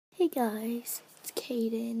Hey guys, it's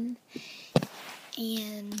Kaden,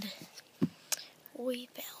 and we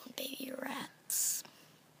found baby rats.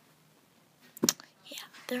 Yeah,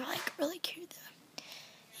 they're like really cute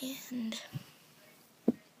though, and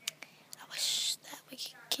I wish that we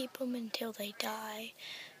could keep them until they die,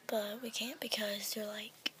 but we can't because they're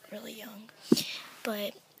like really young.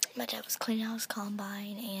 But my dad was cleaning out his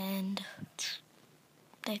combine and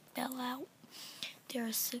they fell out. There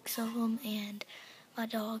were 6 of them, and my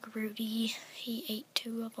dog Rudy, he ate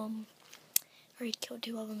 2 of them. Or he killed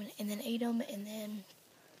 2 of them and then ate them, and then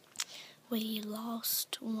we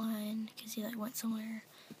lost one because he went somewhere,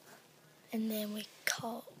 and then we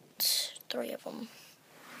caught 3 of them.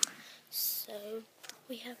 So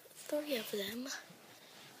we have 3 of them.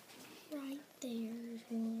 Right there's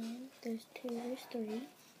 1, there's 2, there's 3.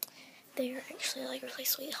 They're actually like really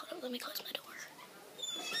sweet. Hold up, let me close my door.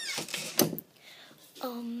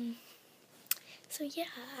 So yeah,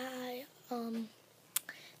 I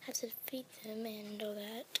have to feed them and all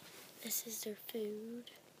that. This is their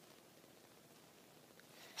food.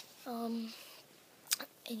 And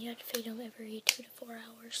you have to feed them every 2 to 4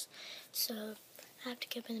 hours. So I have to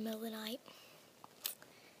get up in the middle of the night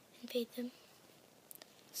and feed them.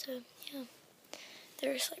 So yeah,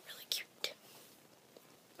 they're just like really cute.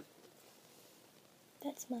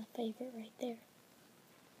 That's my favorite right there.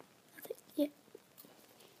 I think, yeah.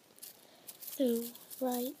 So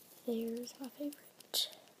right there's my favorite.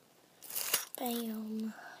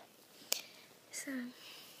 Bam. So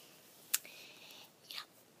yeah.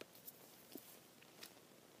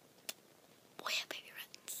 Oh yeah, baby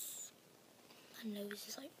rats. My nose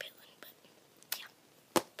is like peeling.